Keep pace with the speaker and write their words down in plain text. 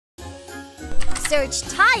Search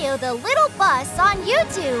Tayo the Little Bus on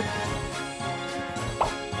YouTube.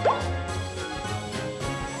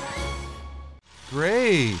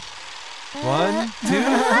 Great. 1, 2, 3.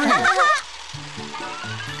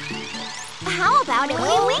 How about if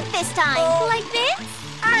we wink this time? Like this?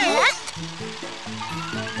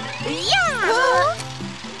 Yeah!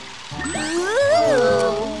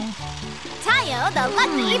 Tayo the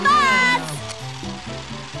Lucky Bus!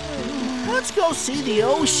 Let's go see the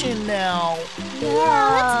ocean now.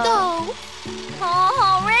 Yeah, let's go.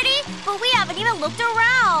 Already? But we haven't even looked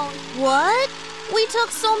around. What? We took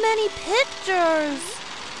so many pictures.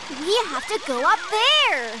 We have to go up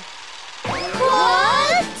there.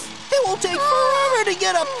 What? It will take forever to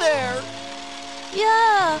get up there.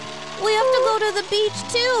 Yeah, we have to go to the beach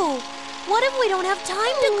too. What if we don't have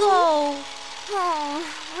time to go? Oh,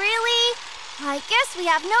 really? I guess we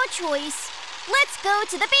have no choice. Let's go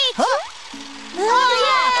to the beach. Huh? Oh,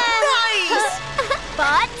 yeah! Nice!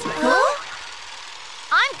 But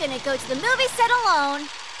I'm gonna go to the movie set alone.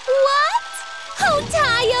 What? Oh,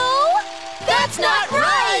 Tayo! That's not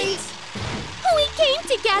right! We came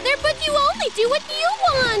together, but you only do what you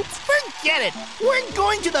want. Forget it! We're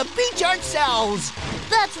going to the beach ourselves!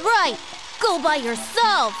 That's right. Go by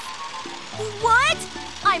yourself. What?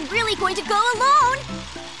 I'm really going to go alone.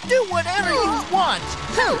 Do whatever you want!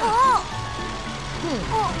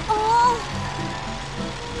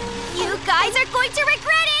 You guys are going to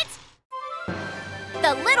regret it!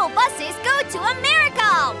 The little buses go to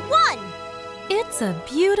America! 1! It's a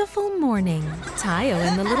beautiful morning. Tayo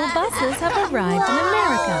and the little buses have arrived in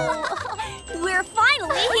America. We're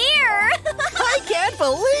finally here! I can't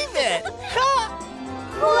believe it!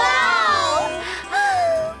 Wow!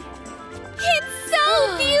 It's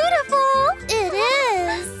so beautiful! It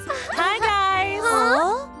is. Hi, guys.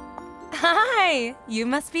 Huh? Hi. You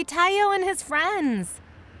must be Tayo and his friends.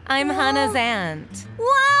 I'm Hannah's aunt.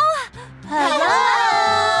 Wow!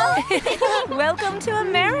 Hello. Welcome to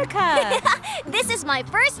America. This is my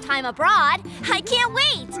first time abroad. I can't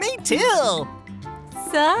wait! Me too!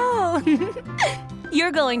 So,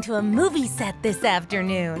 you're going to a movie set this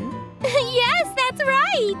afternoon. Yes, that's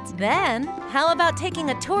right! Then, how about taking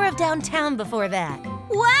a tour of downtown before that?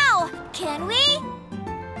 Wow! Can we?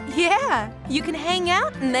 Yeah, you can hang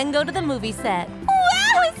out and then go to the movie set.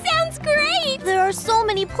 Wow, it sounds great! There are so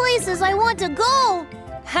many places I want to go.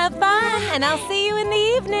 Have fun, and I'll see you in the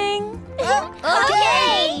evening.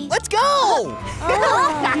 Okay! Let's go!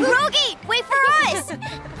 Rogi, wait for us!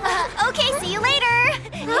 Okay, see you later!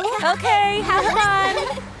 Okay, have fun.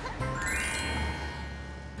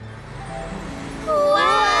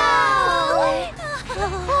 Wow!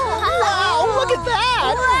 Wow, look at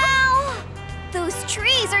that! Wow! Those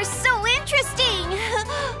trees are so interesting!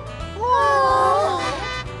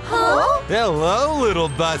 Hello, little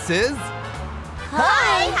buses.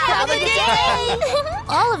 Hi! Have a good day!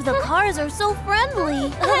 All of the cars are so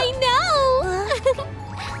friendly. I know.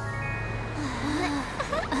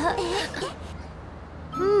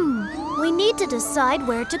 We need to decide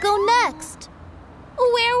where to go next.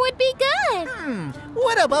 Where would be good?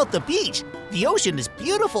 What about the beach? The ocean is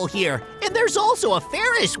beautiful here, and there's also a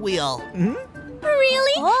Ferris wheel.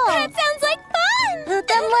 Really? Oh. That sounds like fun!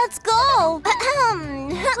 Then let's go.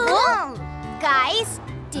 Guys,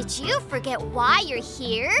 did you forget why you're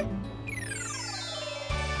here?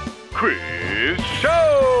 Quiz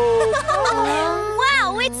show!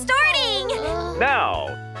 Wow, it's starting! Now,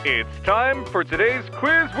 it's time for today's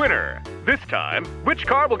quiz winner. This time, which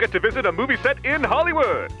car will get to visit a movie set in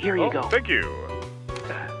Hollywood? Here you go. Thank you.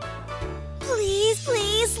 Please,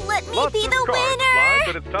 please, let me Lots be of the cars winner! applied,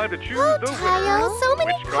 but it's time to choose the Tayo, winner. so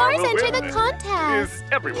many Which car cars will enter win? the contest. Is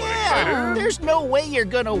everyone Yeah, excited? there's no way you're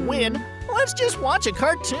gonna win. Let's just watch a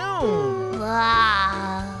cartoon.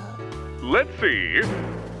 Let's see.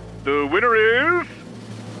 The winner is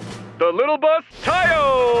the little bus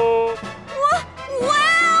Tayo.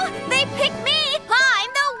 Wow! They picked me!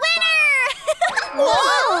 I'm the winner!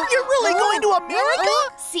 Whoa! You're really going to America?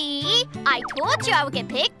 See? I told you I would get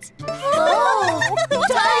picked.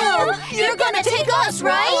 Tayo, you're gonna take us,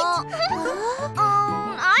 right?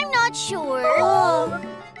 I'm not sure.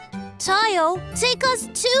 Tayo, take us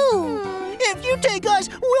too. If you take us,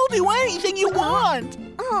 we'll do anything you want.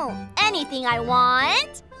 Anything I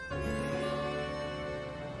want.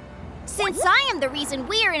 Since I am the reason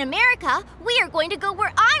we are in America, we are going to go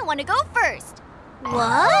where I want to go first.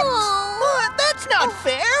 What? That's not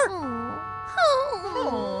fair.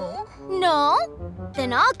 No?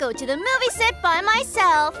 Then I'll go to the movie set by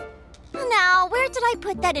myself. Now, where did I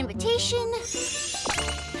put that invitation?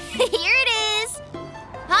 Here it is.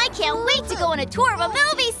 I can't wait to go on a tour of a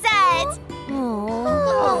movie set.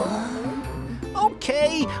 Oh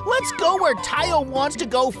Mommy, let's go where Tayo wants to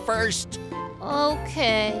go first.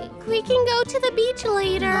 Okay. We can go to the beach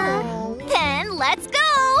later. Then let's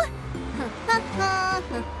go!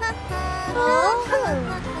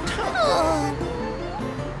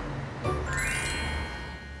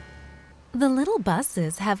 The little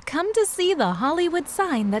buses have come to see the Hollywood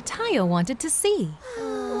sign that Tayo wanted to see.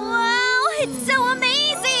 Wow, it's so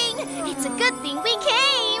amazing! It's a good thing we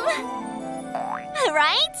came!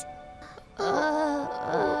 Right?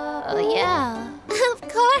 Yeah. Of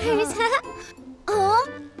course! Oh,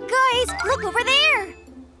 guys, look over there!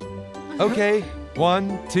 Okay,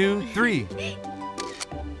 1, 2, 3.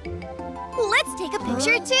 Let's take a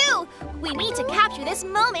picture too! We need to capture this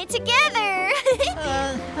moment together!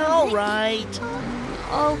 All right.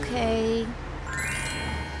 Okay.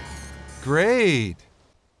 Great.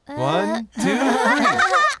 1, 2, 3.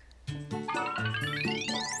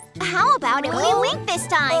 How about if we wink this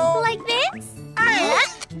time? Like this?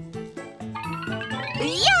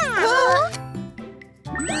 Yeah!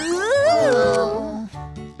 Ooh.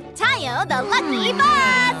 Tayo, the lucky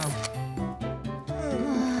bus!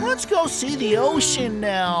 Let's go see the ocean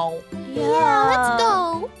now. Yeah, let's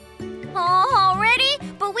go. Oh, already?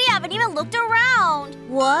 But we haven't even looked around.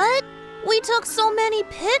 What? We took so many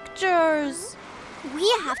pictures. We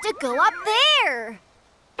have to go up there.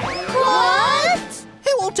 What?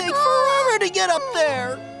 It will take forever to get up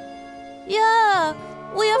there. Yeah,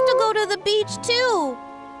 we have to go to the beach too.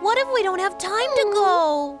 What if we don't have time to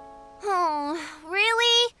go? Oh,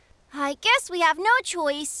 really? I guess we have no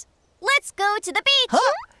choice. Let's go to the beach.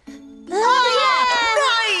 Huh?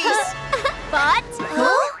 Nice! But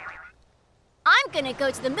I'm gonna go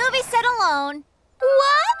to the movie set alone.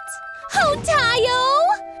 What? Oh, Tayo!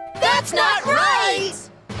 That's not right!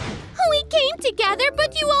 We came together,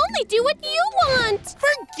 but you only do what you want.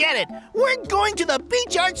 Forget it. We're going to the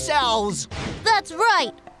beach ourselves. That's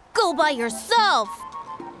right. Go by yourself.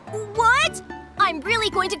 What? I'm really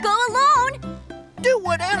going to go alone? Do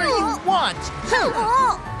whatever you want.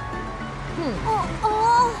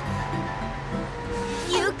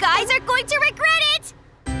 You guys are going to regret it!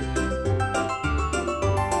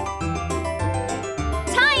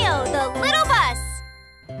 Tayo, the little bus!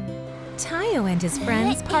 Tayo and his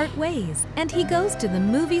friends part ways, and he goes to the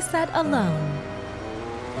movie set alone.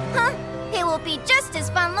 Huh? It will be just as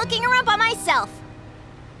fun looking around by myself.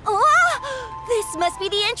 Oh! This must be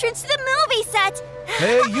the entrance to the movie set!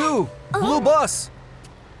 Hey, you! Blue bus!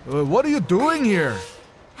 What are you doing here?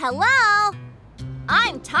 Hello?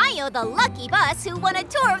 I'm Tayo, the lucky bus who won a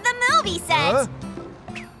tour of the movie set.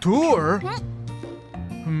 Tour?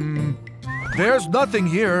 There's nothing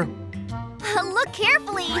here. Look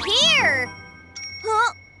carefully here.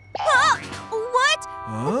 What?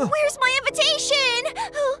 Where's my invitation?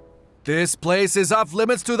 This place is off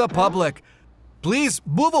limits to the public. Please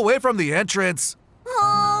move away from the entrance.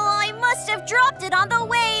 Oh, I must have dropped it on the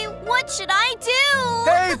way. What should I do?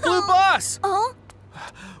 Hey, Blue bus! Oh?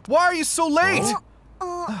 Why are you so late?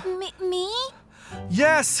 Me?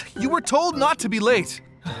 Yes, you were told not to be late.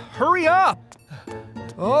 Hurry up!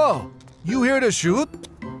 Oh, you here to shoot?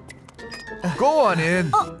 Go on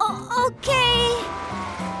in. Okay.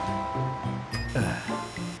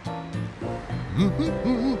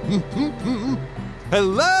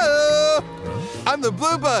 Hello! I'm the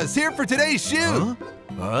Blue Bus here for today's shoot.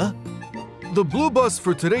 Huh? The Blue bus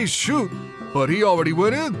for today's shoot, but he already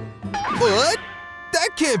went in. What?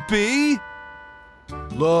 That can't be.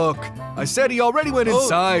 Look, I said he already went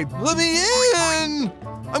inside. Let me in!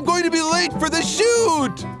 I'm going to be late for the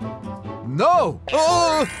shoot! No!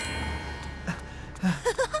 Oh!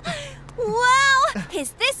 Wow!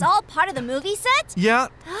 Is this all part of the movie set? Yeah,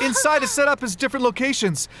 inside is set up as different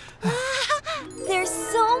locations. There's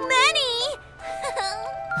so many!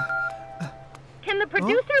 Can the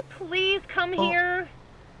producer please come here?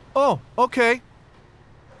 Oh, okay.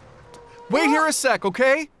 Wait here a sec,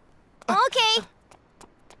 okay? Okay.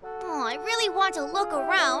 Oh, I really want to look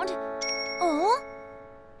around. Oh?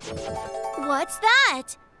 What's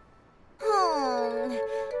that?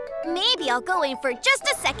 Maybe I'll go in for just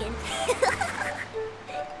a second.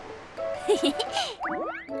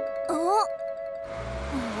 Oh.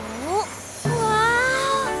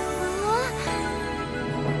 Wow.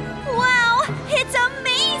 Wow, it's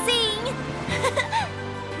amazing.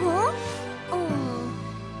 Huh?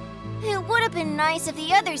 It would have been nice if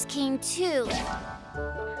the others came too.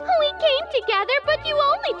 We came together, but you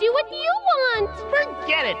only do what you want.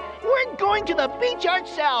 Forget it. We're going to the beach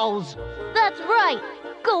ourselves. That's right.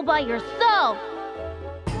 Go by yourself.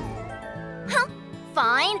 Huh?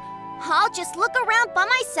 Fine. I'll just look around by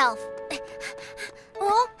myself.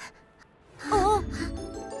 Oh?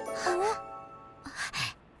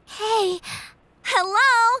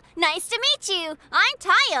 meet you. I'm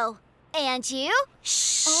Tayo. And you?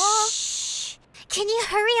 Shh. Can you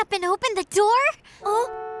hurry up and open the door?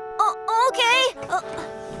 Okay.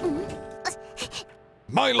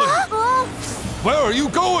 Miley! Where are you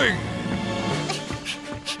going?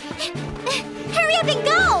 Hurry up and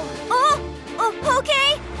go!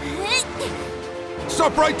 Okay.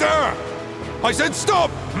 Stop right there! I said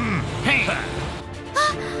stop!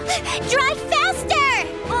 Drive faster!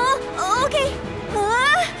 Okay.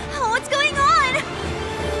 What's going on?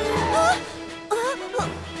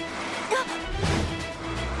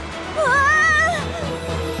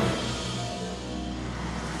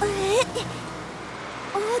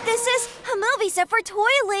 This is a movie set for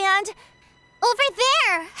Toyland. Over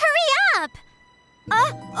there! Hurry up!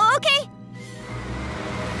 Okay.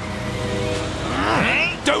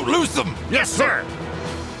 Don't lose them! Yes, sir.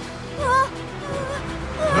 Oh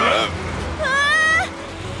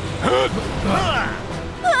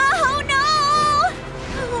no!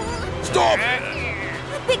 Stop!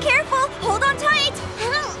 Be careful! Hold on tight!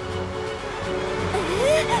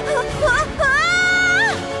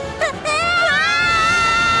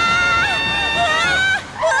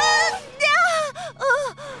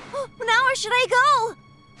 Now where should I go?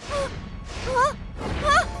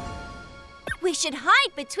 We should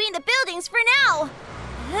hide between the buildings for now.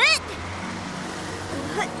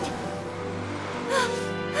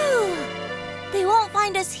 They won't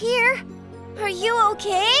find us here. Are you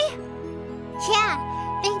okay? Yeah,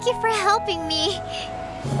 thank you for helping me.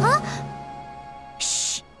 Huh?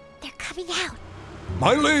 Shh, they're coming out.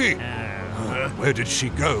 Miley! Where did she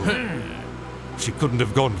go? She couldn't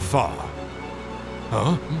have gone far.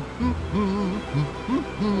 Huh?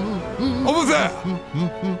 Over there!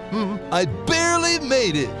 I barely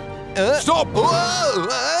made it. Stop! Whoa!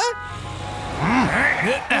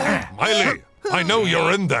 Miley, I know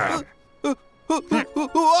you're in there. Who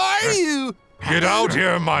are you? Get out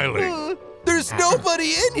here, Miley. There's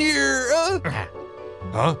nobody in here.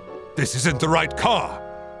 Huh? This isn't the right car.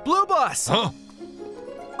 Blue bus! Huh?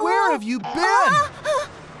 Where have you been?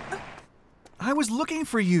 I was looking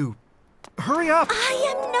for you. Hurry up! I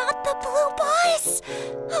am not the blue bus.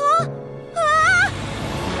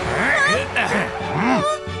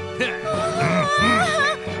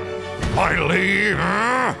 Miley!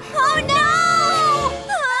 Oh no!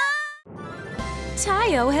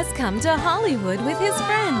 Tayo has come to Hollywood with his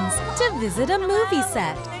friends to visit a movie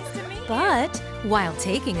set. But while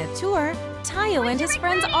taking a tour, Tayo and his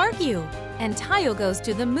friends argue, and Tayo goes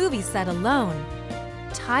to the movie set alone.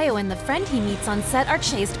 Tayo and the friend he meets on set are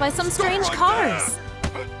chased by some strange cars.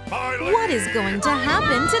 What is going to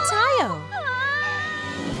happen to Tayo?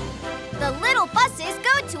 The little buses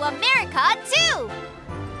go to America too.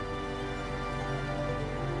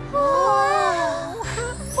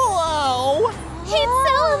 Whoa! It's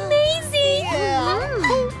so amazing!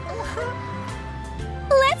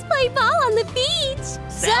 Let's play ball on the beach!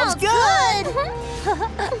 Sounds good!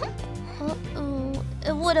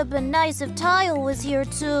 It would have been nice if Tayo was here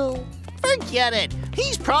too. Forget it.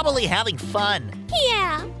 He's probably having fun.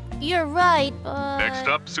 Yeah, you're right, but... Next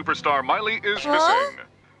up, superstar Miley is missing.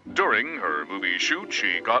 During her movie shoot,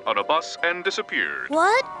 she got on a bus and disappeared.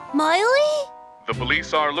 What? Miley? The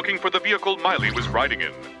police are looking for the vehicle Miley was riding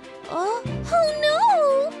in. Oh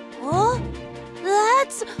no!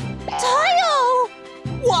 That's Tayo!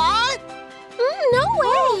 What? No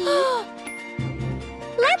way!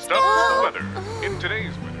 Let's Next up, the go! weather. In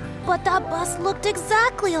today's weather. But that bus looked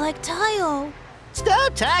exactly like Tayo.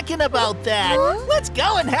 Stop talking about that. Let's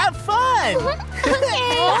go and have fun.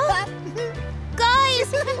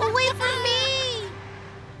 Guys, wait for me!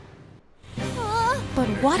 But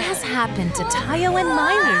what has happened to Tayo and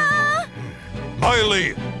Miley?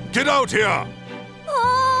 Miley, get out here!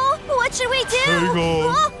 What should we do? Hang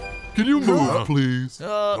on. Can you move, please?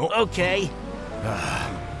 Okay.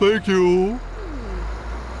 Thank you.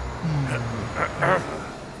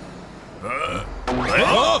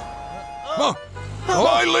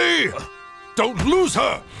 Miley! Don't lose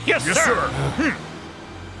her! Yes, sir.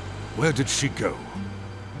 Where did she go?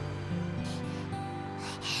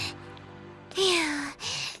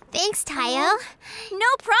 Thanks, Tayo.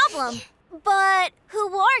 No problem. But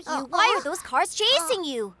who are you? Why are those cars chasing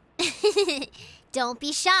you? Don't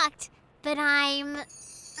be shocked, but I'm...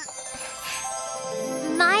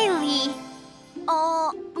 Miley.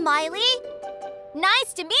 Miley?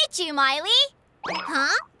 Nice to meet you, Miley.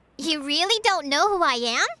 Huh? You really don't know who I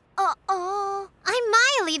am? I'm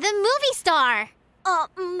Miley, the movie star.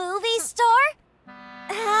 Movie star?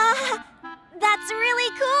 That's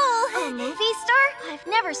really cool. A movie star? I've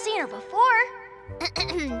never seen her before.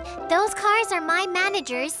 Those cars are my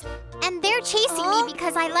managers, and they're chasing me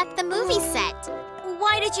because I left the movie set.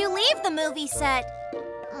 Why did you leave the movie set?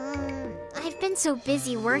 I've been so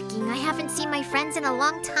busy working, I haven't seen my friends in a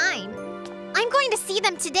long time. I'm going to see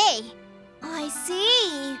them today. I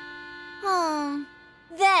see.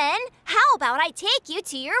 Then, how about I take you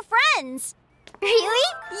to your friends?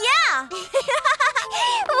 Really? Yeah!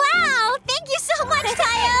 Wow! Thank you so much,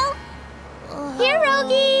 Tayo! Here,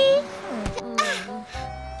 Rogi!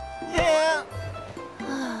 Yeah.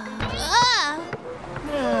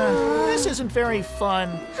 This isn't very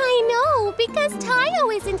fun. I know, because Tayo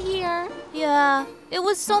isn't here. Yeah, it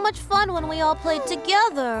was so much fun when we all played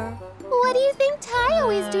together. What do you think Tayo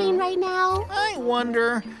is doing right now? I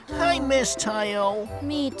wonder. I miss Tayo.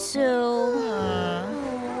 Me too.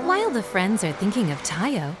 While the friends are thinking of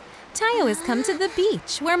Tayo, Tayo has come to the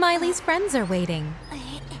beach where Miley's friends are waiting.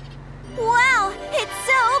 Wow, it's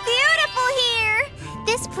so beautiful here!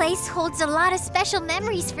 This place holds a lot of special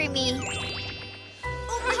memories for me.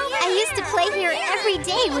 I used to play here every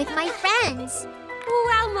day with my friends.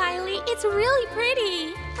 Wow, Miley, it's really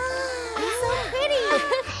pretty. It's so pretty.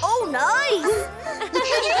 Oh, nice!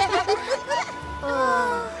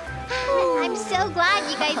 I'm so glad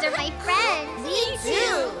you guys are my friends. Me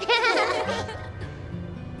too!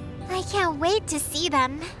 I can't wait to see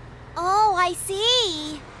them. Oh, I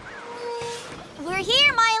see. We're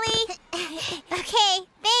here, Miley. Okay,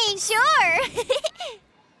 thanks. Sure.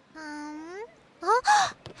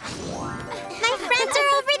 My friends are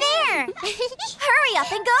over there. Hurry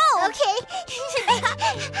up and go. Okay.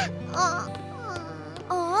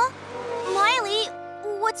 Miley,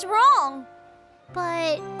 what's wrong?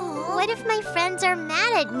 But what if my friends are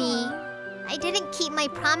mad at me? I didn't keep my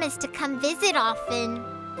promise to come visit often.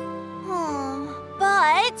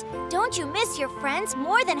 But don't you miss your friends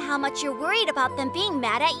more than how much you're worried about them being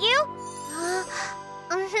mad at you?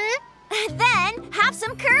 Then have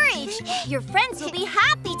some courage. Your friends will be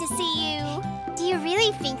happy to see you. Do you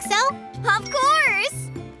really think so? Of course.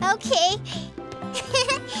 Okay.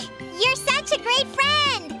 You're such a great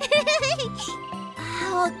friend.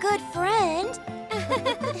 Oh, a good friend.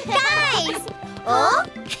 Guys!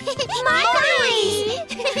 Miley!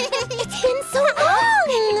 It's been so long!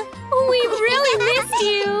 We really missed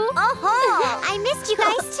you! I missed you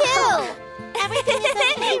guys too! Everything is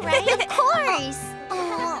okay, right? Of course!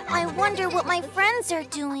 I wonder what my friends are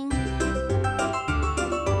doing.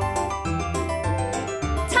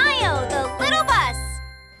 Tayo, the little bus!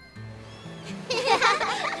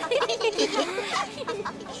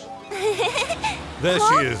 There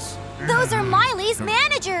she is. Those are Miley's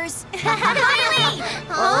managers! Miley!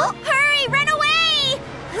 Hurry, run away!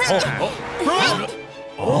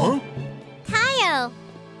 Tayo!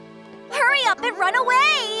 Hurry up and run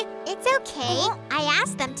away! It's okay. I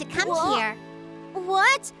asked them to come here.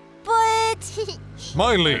 What? But...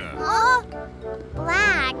 Miley!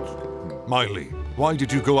 Black. Miley, why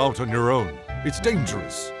did you go out on your own? It's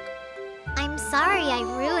dangerous. I'm sorry I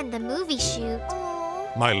ruined the movie shoot.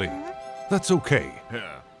 Miley, that's okay.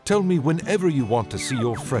 Tell me whenever you want to see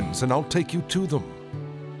your friends and I'll take you to them.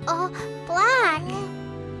 Black.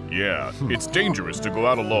 Yeah, it's dangerous to go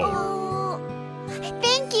out alone.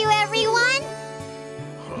 Thank you, everyone.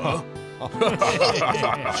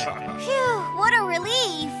 Phew, what a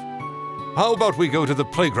relief. How about we go to the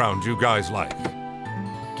playground you guys like?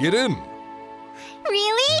 Get in.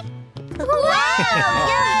 Really?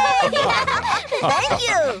 Wow! Thank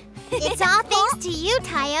you. It's all thanks to you,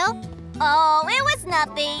 Tayo. Oh, it was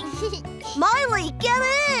nothing. Miley, get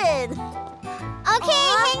in. Okay,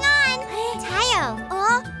 hang on. Tayo.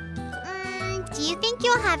 Do you think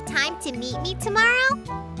you'll have time to meet me tomorrow?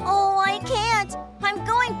 Oh, I can't. I'm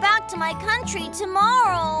going back to my country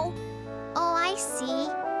tomorrow. Oh, I see.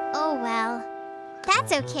 Oh, well.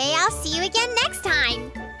 That's okay. I'll see you again next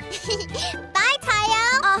time. Bye,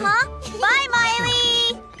 Tayo. Bye,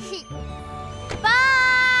 Miley.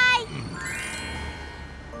 Bye.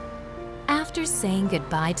 After saying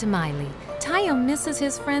goodbye to Miley, Tayo misses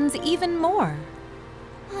his friends even more.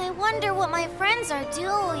 I wonder what my friends are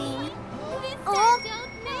doing.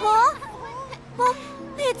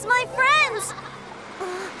 It's my friends.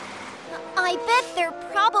 I bet they're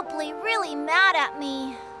probably really mad at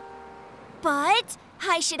me. But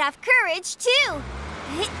I should have courage too.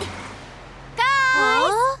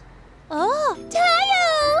 Guys! Tayo!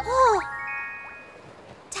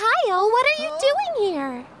 Tayo, what are you doing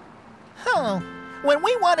here? When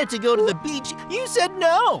we wanted to go to the beach, you said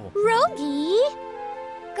no. Rogi?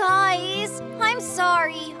 Guys, I'm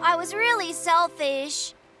sorry. I was really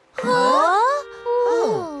selfish.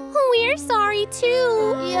 We're sorry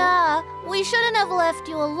too. Yeah, we shouldn't have left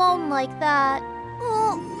you alone like that.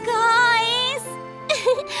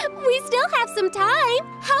 We still have some time.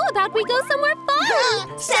 How about we go somewhere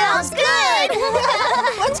fun? Sounds good!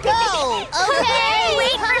 Let's go! Okay,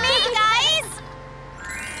 wait for me, guys!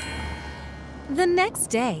 The next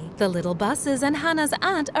day, the little buses and Hannah's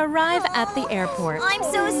aunt arrive at the airport. I'm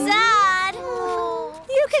so sad.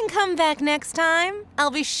 You can come back next time.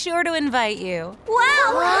 I'll be sure to invite you.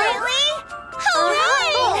 Wow, really?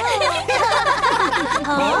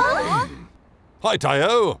 Huh? Hi,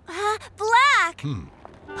 Tayo. Black.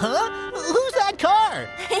 Huh? Who's that car?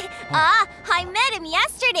 I met him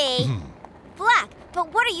yesterday. Black,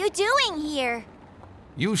 but what are you doing here?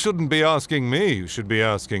 You shouldn't be asking me. You should be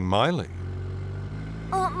asking Miley.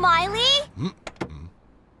 Miley?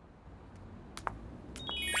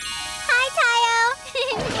 Hi, Tayo.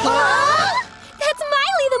 That's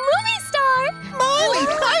Miley, the movie star. Miley,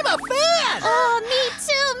 I'm a fan!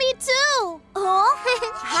 Me too.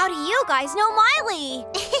 How do you guys know Miley?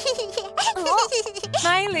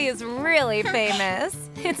 Miley is really famous.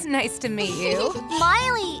 It's nice to meet you.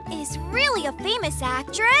 Miley is really a famous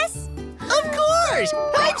actress? Of course!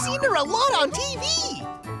 I've seen her a lot on TV!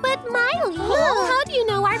 But Miley, how do you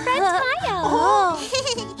know our friend Tayo?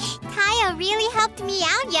 Tayo really helped me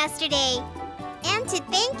out yesterday. And to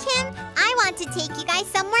thank him, I want to take you guys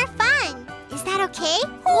somewhere fun. Is that okay?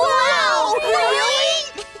 Wow!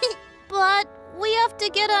 Really? But we have to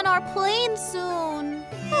get on our plane soon.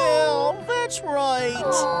 Oh, that's right.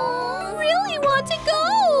 Really want to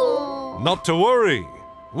go. Not to worry.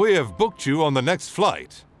 We have booked you on the next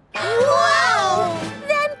flight. Wow!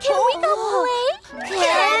 Then can we go play?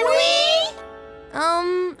 Can we?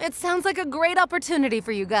 It sounds like a great opportunity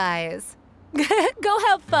for you guys. Go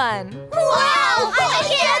have fun. Wow! I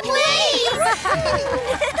can't wait!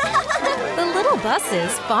 The little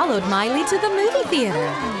buses followed Miley to the movie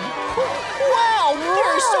theater. Wow, there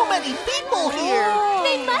are so many people here!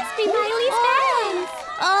 They must be Miley's fans.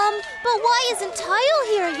 But why isn't Tayo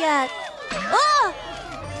here yet?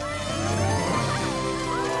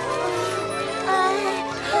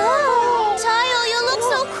 Tayo, you look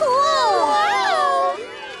so cool!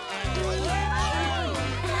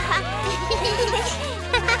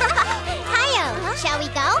 Tayo, shall we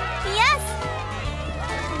go? Yes!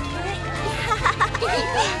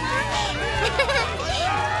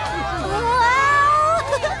 Wow!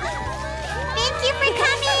 Thank you for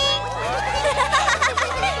coming!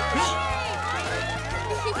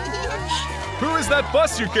 Who is that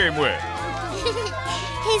bus you came with?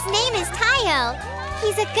 His name is Tayo.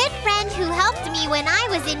 He's a good friend who helped me when I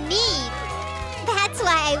was in need. That's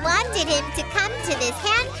why I wanted him to come to this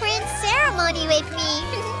handprint ceremony with me.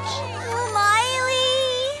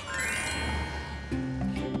 Miley!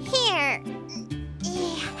 Here.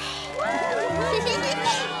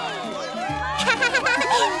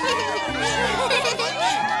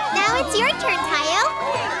 Now it's your turn, Tayo.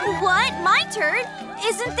 What? My turn?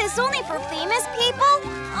 Isn't this only for famous people?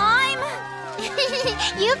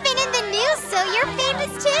 You've been in the news, so you're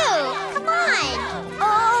famous too. Come on.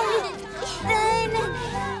 Then...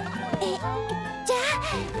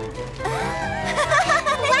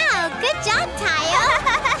 Wow, good job, Tayo.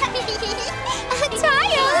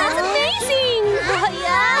 Tayo, that's amazing.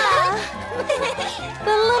 Yeah.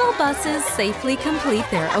 The little buses safely complete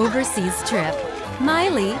their overseas trip.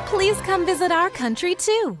 Miley, please come visit our country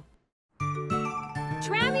too.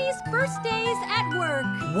 Trammy's first days at work.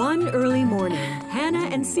 One early morning, Hannah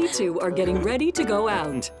and C2 are getting ready to go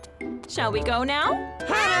out. Shall we go now?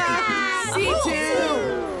 Hannah! C2!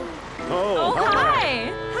 Oh,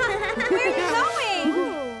 hi! Where are you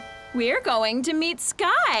going? We're going to meet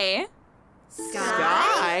Sky.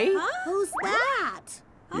 Sky? Who's that?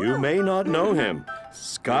 You may not know him.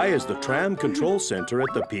 Sky is the tram control center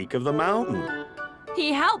at the peak of the mountain.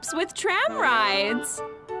 He helps with tram rides.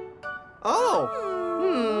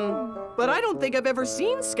 But I don't think I've ever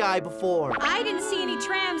seen Sky before. I didn't see any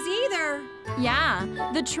trams either. Yeah,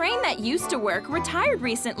 the train that used to work retired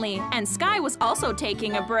recently, and Sky was also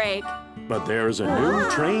taking a break. But there's a new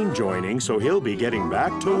train joining, so he'll be getting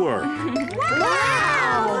back to work.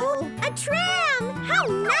 Wow! A tram! How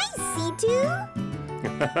nice, C2!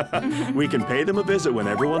 We can pay them a visit when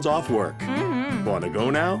everyone's off work. Want to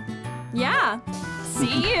go now? Yeah.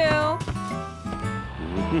 See you.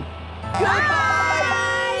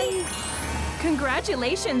 Goodbye!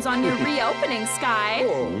 Congratulations on your reopening, Sky.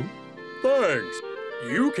 Oh, thanks.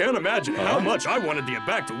 You can't imagine how much I wanted to get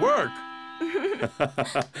back to work.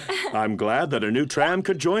 I'm glad that a new tram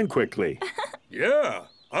could join quickly. Yeah,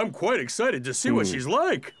 I'm quite excited to see what she's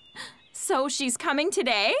like. So she's coming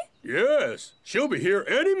today? Yes, she'll be here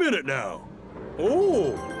any minute now.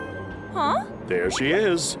 Oh. Huh? There she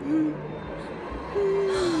is.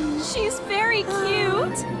 She's very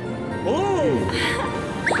cute. Oh,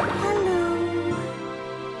 Hello.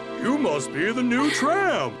 you must be the new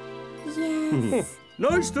tram. Yes.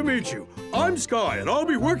 Nice to meet you. I'm Sky, and I'll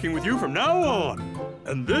be working with you from now on.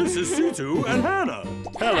 And this is Situ and Hannah.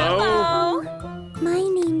 Hello. My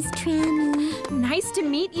name's Trammy. Nice to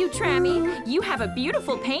meet you, Trammy. You have a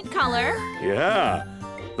beautiful paint color. Yeah,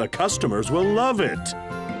 the customers will love it.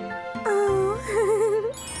 Oh.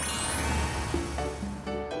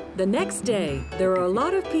 The next day, there are a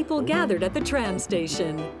lot of people gathered at the tram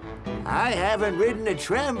station. I haven't ridden a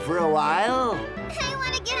tram for a while. I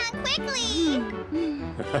want to get on quickly.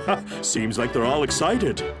 Seems like they're all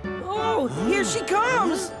excited. Oh, here she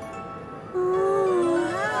comes.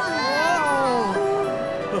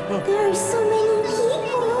 There are so many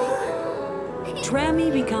people.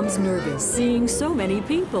 Trammy becomes nervous seeing so many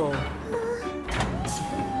people.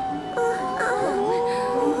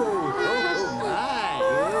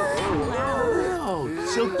 Oh,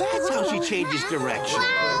 so that's how she changes direction.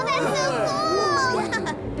 Wow, that's so cool.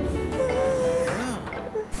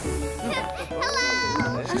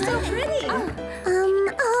 Hello. She's so pretty.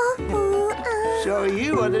 So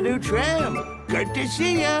you are the new tram. Good to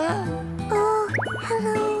see ya. Oh,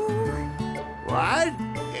 hello. What?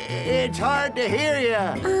 It's hard to hear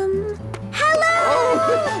ya.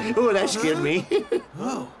 Hello. Oh, that scared me.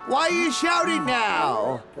 Why are you shouting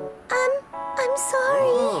now? I'm sorry.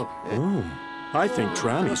 Oh, I think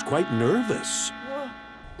Trammy's quite nervous.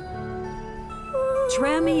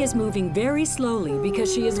 Trammy is moving very slowly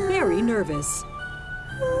because she is very nervous.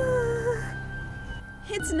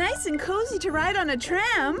 It's nice and cozy to ride on a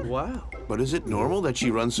tram. Wow. But is it normal that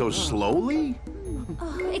she runs so slowly?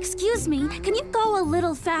 Oh, excuse me, can you go a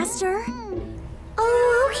little faster?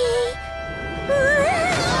 Oh, okay.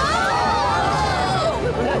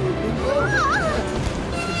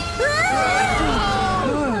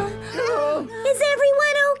 Is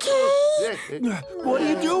everyone okay? What are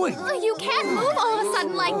you doing? You can't move all of a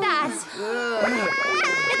sudden like that.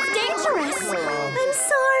 It's dangerous. I'm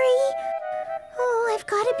sorry. Oh, I've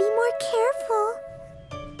got to be more careful.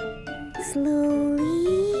 Slowly.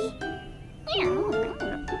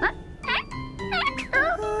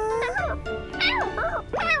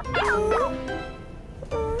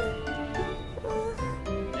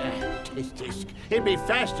 It'd be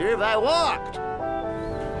faster if I walked.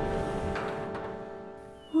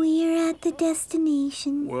 We're at the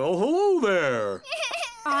destination. Well, hello there.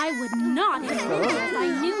 I would not have moved if I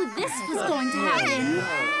knew this was going to happen.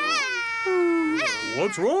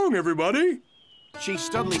 What's wrong, everybody? She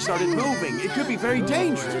suddenly started moving. It could be very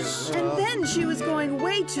dangerous. And then she was going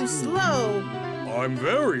way too slow. I'm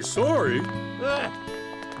very sorry.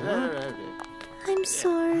 I'm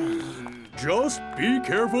sorry. Just be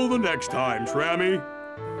careful the next time, Trammy.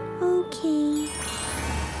 Okay.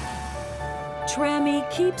 Trammy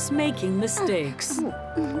keeps making mistakes.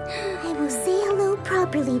 I will say hello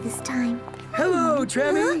properly this time. Hello,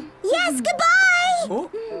 Trammy. Yes, goodbye! Oh,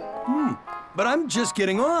 but I'm just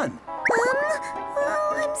getting on.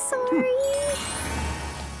 Oh, I'm sorry.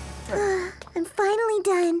 I'm finally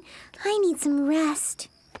done. I need some rest.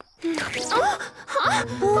 Wait!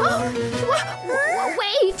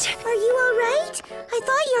 Are you all right? I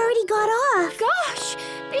thought you already got off. Gosh,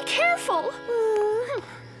 be careful.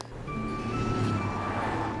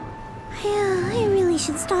 I really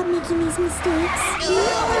should stop making these mistakes.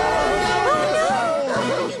 Oh, no! What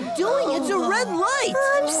are you doing? It's a red light.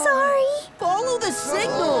 I'm sorry. Follow the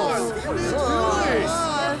signals.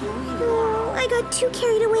 I got too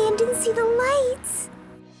carried away and didn't see the lights.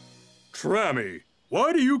 Trammy,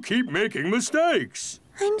 why do you keep making mistakes?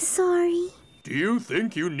 I'm sorry. Do you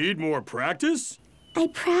think you need more practice? I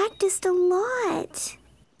practiced a lot.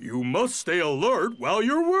 You must stay alert while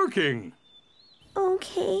you're working.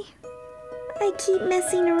 Okay. I keep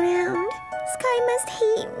messing around. Sky must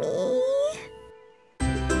hate me.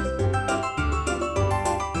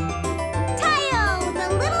 Tayo, the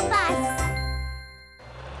little bus.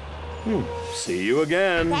 See you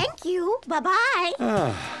again. Thank you. Bye-bye.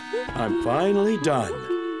 I'm finally done.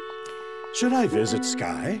 Should I visit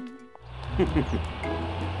Sky?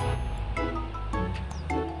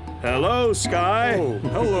 Hello, Sky. Oh,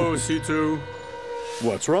 hello, C2.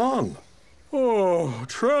 What's wrong? Oh,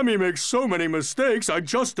 Trammy makes so many mistakes, I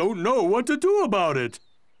just don't know what to do about it.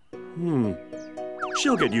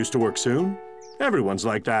 She'll get used to work soon. Everyone's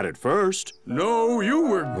like that at first. No, you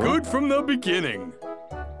were good from the beginning.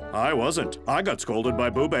 I wasn't. I got scolded by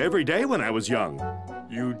Booba every day when I was young.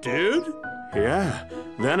 You did? Yeah.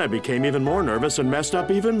 Then I became even more nervous and messed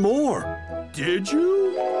up even more. Did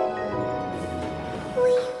you?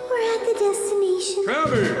 We're at the destination.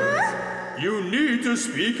 Trammy! You need to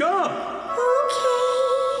speak up.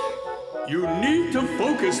 Okay. You need to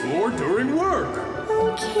focus more during work.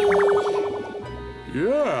 Okay.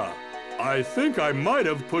 Yeah, I think I might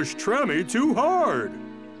have pushed Tremmy too hard.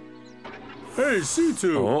 Hey,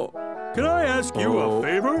 C2. Oh. Can I ask you a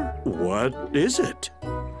favor? What is it?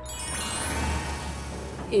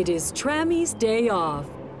 It is Trammy's day off.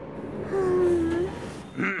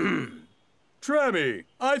 Tremmy,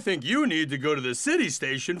 I think you need to go to the city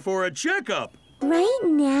station for a checkup. Right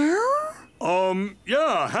now?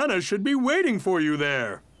 Yeah, Hannah should be waiting for you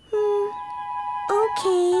there.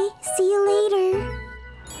 Okay, see you later.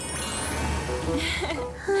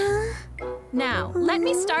 Now, let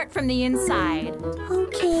me start from the inside.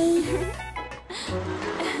 Okay.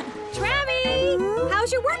 Trammy,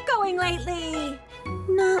 how's your work going lately?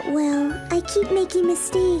 Not well. I keep making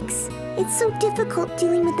mistakes. It's so difficult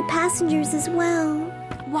dealing with the passengers as well.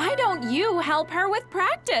 Why don't you help her with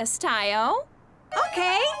practice, Tayo?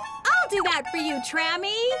 Okay, I'll do that for you,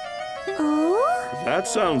 Trammy. Oh? That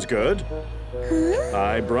sounds good. Huh?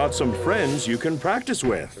 I brought some friends you can practice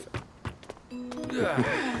with.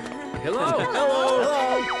 Hello.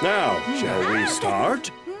 Now, shall we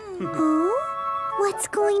start? Oh? What's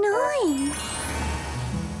going on?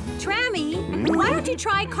 Trammy, why don't you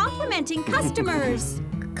try complimenting customers?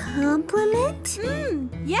 Compliment?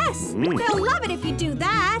 Yes, they'll love it if you do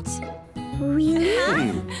that. Really?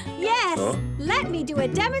 Huh? Yes, let me do a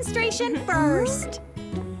demonstration first.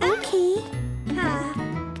 Okay.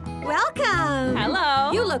 Welcome.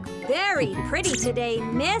 Hello. You look very pretty today,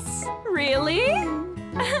 miss. Really?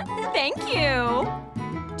 Thank you.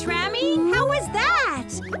 Trammy, how was that?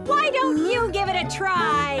 Why don't you give it a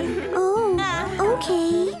try? Oh,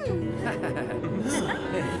 okay.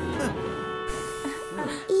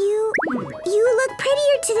 You look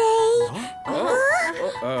prettier today.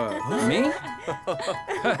 Me?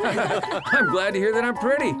 I'm glad to hear that I'm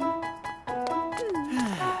pretty.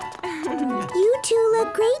 You two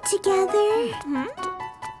look great together.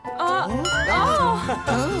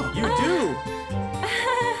 You do?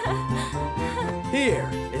 Here,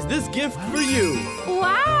 is this gift for you?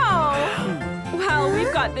 Wow! Well,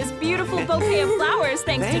 we've got this beautiful bouquet of flowers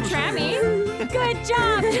thanks to Trammy. Good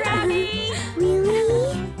job, Trammy!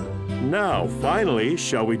 Really? Now, finally,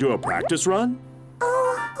 shall we do a practice run?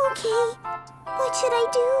 Oh, okay. What should I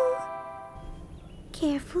do?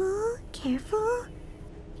 Careful, careful.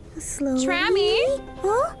 Slowly. Trammy?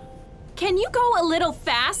 Huh? Can you go a little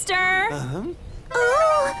faster?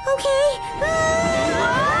 Oh, okay.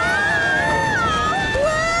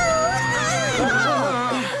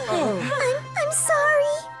 I'm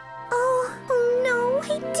sorry. Oh no,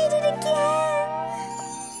 I did it again.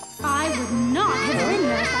 I would not have been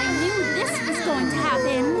there if I knew this was going to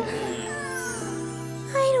happen.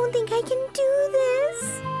 I don't think I can do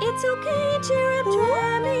this. It's okay, cheer up,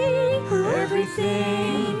 Trammy.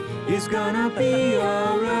 Everything is gonna be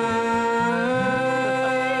alright.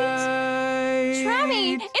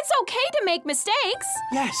 Trammy, it's okay to make mistakes.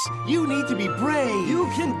 Yes, you need to be brave. You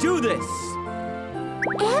can do this.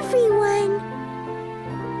 Everyone.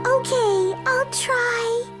 Okay, I'll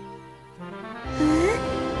try.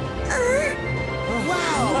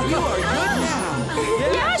 Wow, you are good now.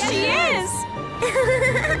 Yeah, she is.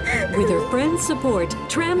 With her friend's support,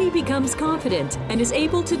 Trammy becomes confident and is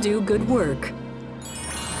able to do good work.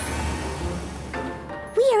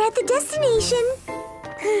 We are at the destination.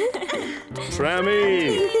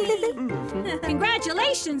 Trammy!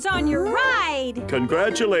 Congratulations on your ride.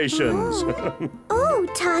 Congratulations! Oh,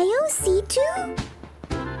 Tayo, C2?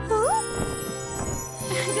 Oh?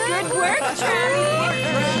 Good work,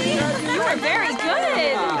 Trammy. You are very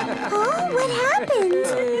good. Oh, what happened?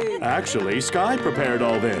 Actually, Sky prepared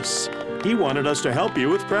all this. He wanted us to help you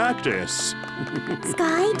with practice.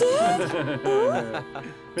 Sky did?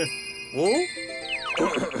 Oh?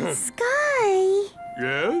 Sky.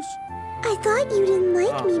 Yes? I thought you didn't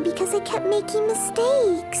like me because I kept making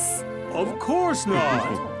mistakes. Of course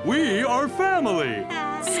not. We are family.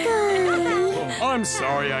 Sky. I'm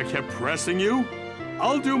sorry I kept pressing you.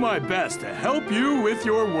 I'll do my best to help you with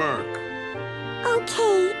your work.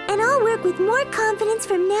 Okay, and I'll work with more confidence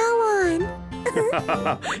from now on.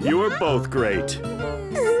 You are both great.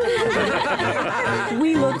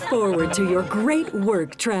 We look forward to your great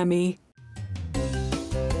work, Trammy.